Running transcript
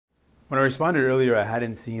When I responded earlier, I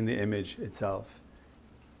hadn't seen the image itself.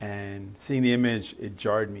 And seeing the image, it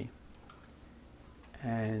jarred me.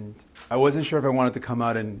 And I wasn't sure if I wanted to come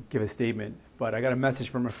out and give a statement, but I got a message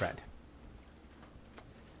from a friend.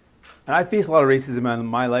 And I faced a lot of racism in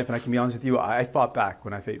my life, and I can be honest with you, I fought back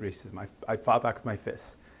when I faced racism. I fought back with my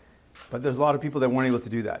fists. But there's a lot of people that weren't able to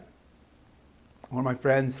do that. One of my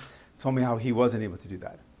friends told me how he wasn't able to do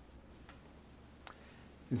that.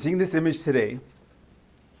 And seeing this image today,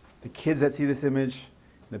 the kids that see this image,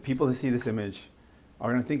 the people that see this image,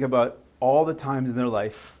 are going to think about all the times in their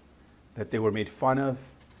life that they were made fun of,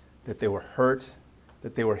 that they were hurt,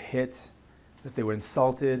 that they were hit, that they were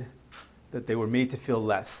insulted, that they were made to feel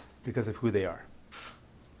less because of who they are.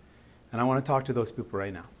 And I want to talk to those people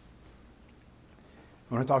right now.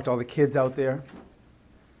 I want to talk to all the kids out there,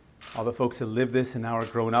 all the folks that live this and now are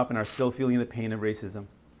grown up and are still feeling the pain of racism.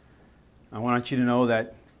 I want you to know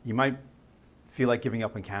that you might feel like giving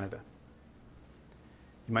up on Canada.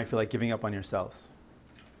 You might feel like giving up on yourselves.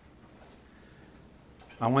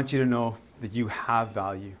 I want you to know that you have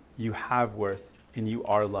value, you have worth, and you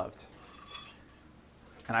are loved.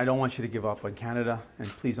 And I don't want you to give up on Canada, and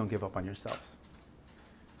please don't give up on yourselves.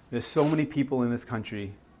 There's so many people in this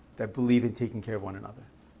country that believe in taking care of one another.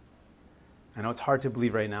 I know it's hard to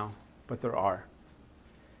believe right now, but there are.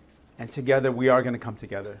 And together, we are going to come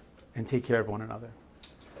together and take care of one another.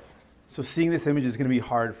 So seeing this image is going to be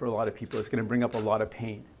hard for a lot of people. It's going to bring up a lot of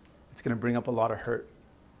pain. It's going to bring up a lot of hurt.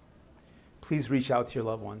 Please reach out to your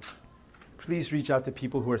loved ones. Please reach out to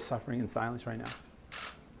people who are suffering in silence right now.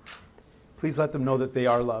 Please let them know that they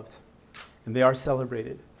are loved and they are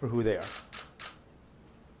celebrated for who they are.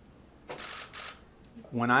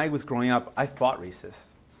 When I was growing up, I fought racists.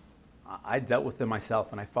 I dealt with them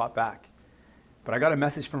myself and I fought back. But I got a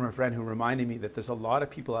message from a friend who reminded me that there's a lot of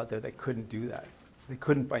people out there that couldn't do that. They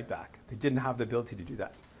couldn't fight back. They didn't have the ability to do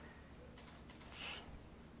that.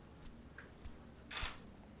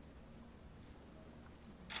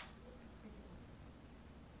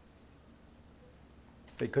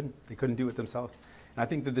 They couldn't do it themselves. And I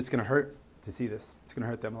think that it's going to hurt to see this. It's going to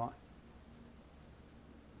hurt them a lot.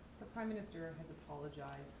 The Prime Minister has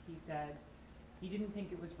apologized. He said he didn't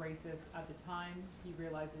think it was racist at the time. He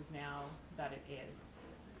realizes now that it is.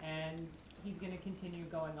 And he's going to continue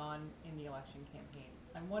going on in the election campaign.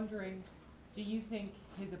 I'm wondering, do you think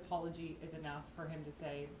his apology is enough for him to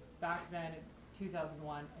say, back then in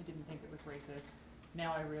 2001, I didn't think it was racist.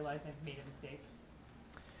 Now I realize I've made a mistake?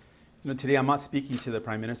 You know, today I'm not speaking to the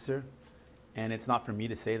Prime Minister, and it's not for me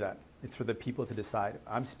to say that. It's for the people to decide.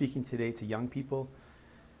 I'm speaking today to young people,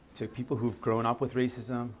 to people who've grown up with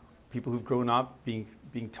racism, people who've grown up being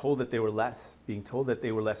told that they were less, being told that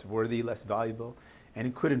they were less worthy, less valuable, and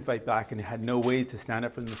who couldn't fight back and had no way to stand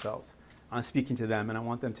up for themselves. I'm speaking to them, and I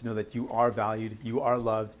want them to know that you are valued, you are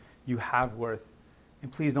loved, you have worth, and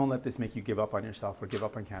please don't let this make you give up on yourself or give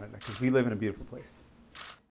up on Canada, because we live in a beautiful place.